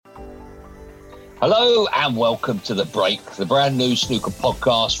Hello and welcome to The Break, the brand new snooker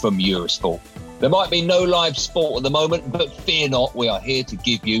podcast from Eurosport. There might be no live sport at the moment, but fear not, we are here to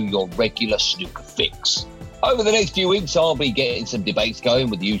give you your regular snooker fix. Over the next few weeks, I'll be getting some debates going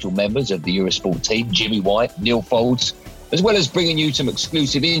with the usual members of the Eurosport team, Jimmy White, Neil Foulds, as well as bringing you some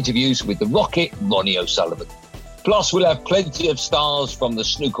exclusive interviews with the Rocket, Ronnie O'Sullivan. Plus, we'll have plenty of stars from the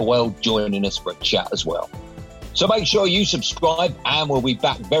snooker world joining us for a chat as well. So make sure you subscribe and we'll be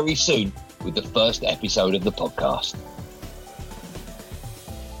back very soon with the first episode of the podcast.